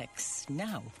 6:26.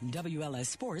 Now, WLS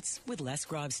Sports with Les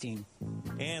Grobstein.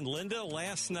 And Linda,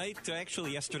 last night,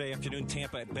 actually yesterday afternoon,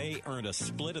 Tampa Bay earned a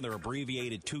split in their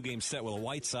abbreviated 2-game set with the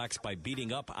White Sox by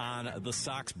beating up on the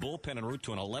Sox bullpen en route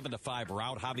to an 11-5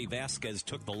 rout. Javi Vasquez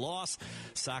took the loss.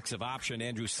 Sox have optioned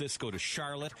Andrew Sisco to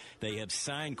Charlotte. They have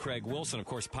signed Craig Wilson. Of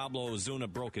course, Pablo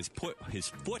Ozuna broke his foot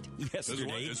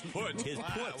yesterday. His foot.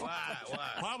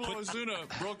 Pablo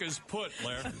Ozuna broke his foot,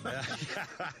 Blair.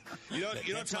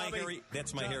 That's Tommy,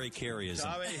 my Harry Carey-ism.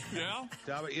 Tommy, yeah?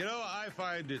 Tommy, I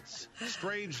find it's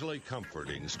strangely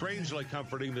comforting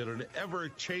that in an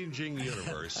ever-changing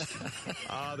universe,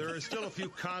 there are still a few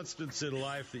constants in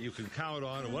life that you can count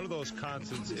on, and one of those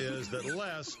constants is that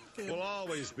Les will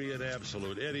always be an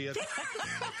absolute idiot.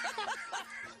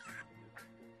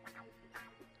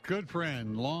 Good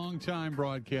friend, longtime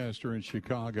broadcaster in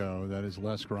Chicago, that is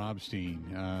Les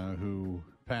Grobstein, who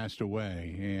passed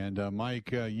away. And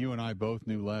Mike, you and I both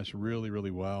knew Les really,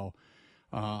 really well.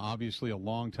 Obviously a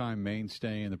longtime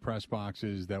mainstay in the press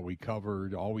boxes that we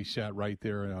covered, always sat right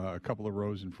there a couple of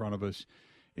rows in front of us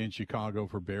in Chicago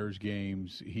for Bears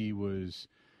games. He was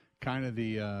kind of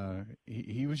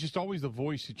he was just always the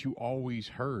voice that you always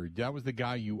heard. That was the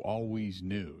guy you always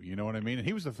knew. You know what I mean? And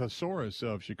he was the thesaurus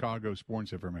of Chicago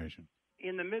sports information.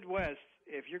 In the Midwest,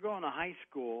 if you're going to high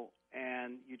school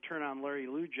and you turn on Larry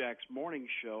Lujak's morning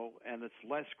show and it's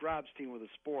Les Grobstein with the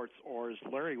sports, or as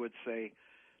Larry would say,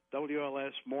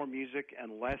 WLS, more music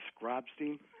and less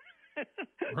Grobstein.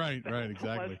 Right,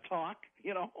 exactly. Less talk,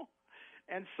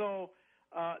 And so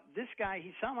this guy,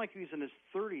 he sounded like he was in his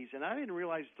 30s, and I didn't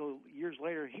realize until years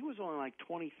later he was only like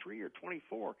 23 or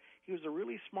 24. He was a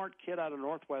really smart kid out of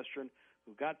Northwestern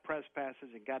who got press passes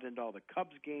and got into all the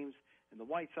Cubs games and the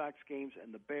White Sox games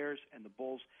and the Bears and the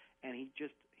Bulls, and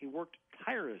he worked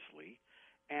tirelessly.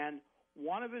 And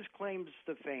one of his claims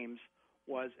to fame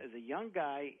was as a young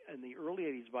guy in the early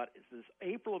 80s, about this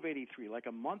April of 83, like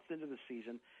a month into the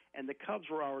season, and the Cubs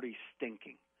were already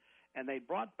stinking. And they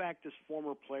brought back this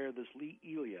former player, this Lee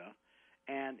Elia,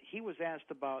 and he was asked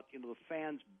about, the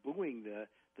fans booing the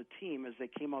team as they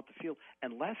came out the field.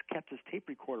 And Les kept his tape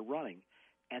recorder running,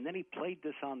 and then he played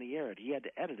this on the air. He had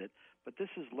to edit it, but this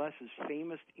is Les's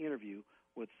famous interview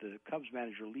with the Cubs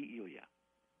manager, Lee Elia.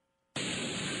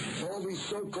 All these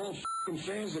so-called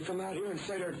fans that come out here and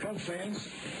say they're Cub fans,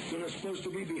 that are supposed to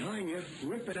be behind you,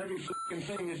 ripping every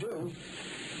thing you do.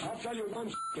 I'll tell you one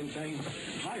thing.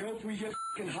 I hope we get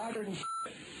hotter than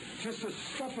just to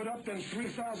stuff it up than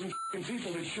 3,000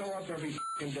 people that show up every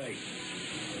day.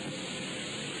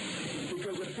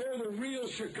 Because if they're the real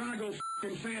Chicago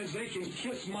fans, they can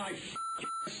kiss my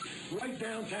right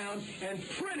downtown and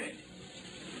print it.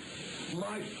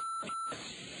 My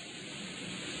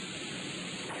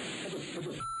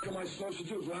What am I supposed to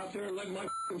do? Go out there and let my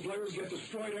players get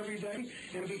destroyed every day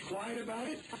and be quiet about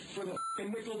it for the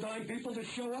nickel-dime people that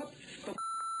show up? The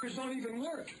don't even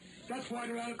work. That's why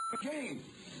they're out of the game.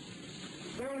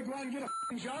 They want to go out and get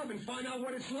a job and find out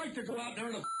what it's like to go out there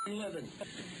and a living.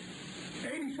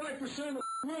 85% of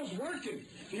the world's working.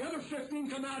 The other 15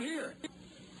 come out here.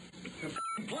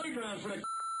 The playground for the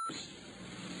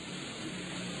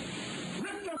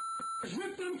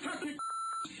rip them cucky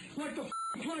like the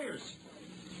players.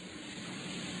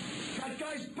 Got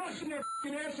guys busting their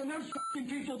ass, and them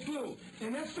people too.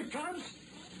 And that's the Cubs?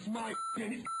 My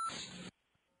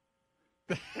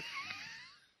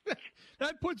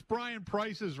That puts Brian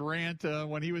Price's rant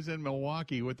when he was in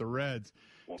Milwaukee with the Reds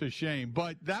to shame.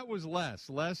 But that was Les.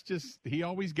 Les he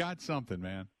always got something,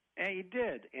 man. And he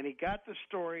did. And he got the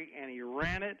story, and he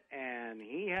ran it, and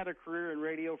he had a career in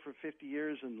radio for 50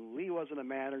 years, and Lee wasn't a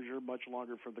manager much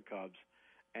longer for the Cubs.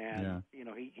 And,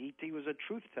 he was a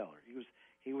truth teller.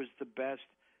 He was the best,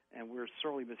 and we're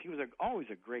sorely missed. He was always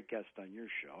a great guest on your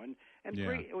show. And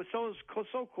great. It was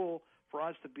so cool for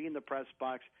us to be in the press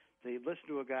box. They listened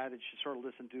to a guy that you sort of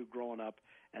listened to growing up,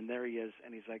 and there he is,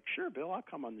 and he's like, "Sure, Bill, I'll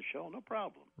come on the show, no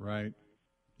problem." Right.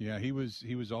 Yeah, he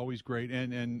was always great,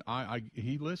 and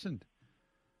he listened.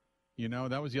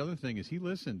 That was the other thing is he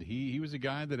listened. He was a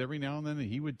guy that every now and then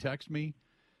he would text me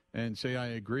and say, "I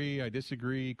agree, I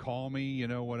disagree, call me,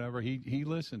 whatever." He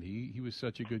listened. He was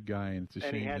such a good guy, and it's a shame.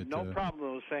 And he had no problem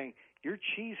though saying, "Your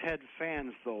cheesehead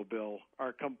fans, though, Bill,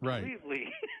 are completely."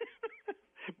 Right.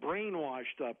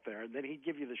 brainwashed up there, and then he'd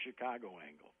give you the Chicago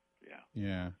angle.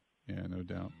 Yeah, no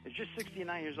doubt. He's just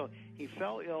 69 years old. He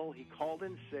fell ill. He called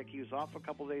in sick. He was off a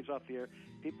couple of days off the air.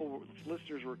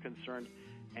 Listeners were concerned,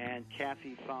 and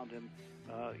Kathy found him.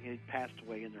 He passed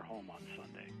away in their home on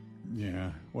Sunday.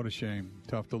 Yeah, what a shame.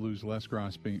 Tough to lose Les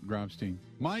Grobstein.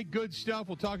 Mike, good stuff.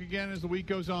 We'll talk again as the week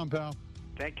goes on, pal.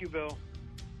 Thank you, Bill.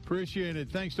 Appreciate it.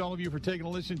 Thanks to all of you for taking a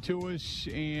listen to us,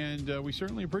 and we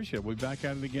certainly appreciate it. We'll be back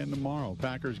at it again tomorrow.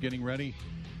 Packers getting ready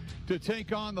to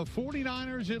take on the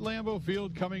 49ers at Lambeau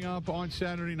Field coming up on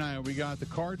Saturday night. We got the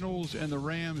Cardinals and the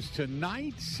Rams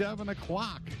tonight, 7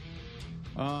 o'clock.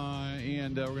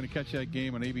 And we're going to catch that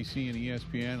game on ABC and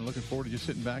ESPN. And looking forward to just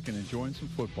sitting back and enjoying some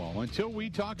football. Until we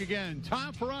talk again,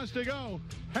 time for us to go.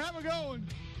 Have a going.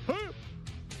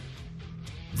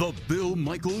 The Bill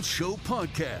Michaels Show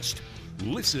podcast.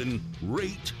 Listen,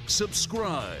 rate,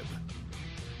 subscribe.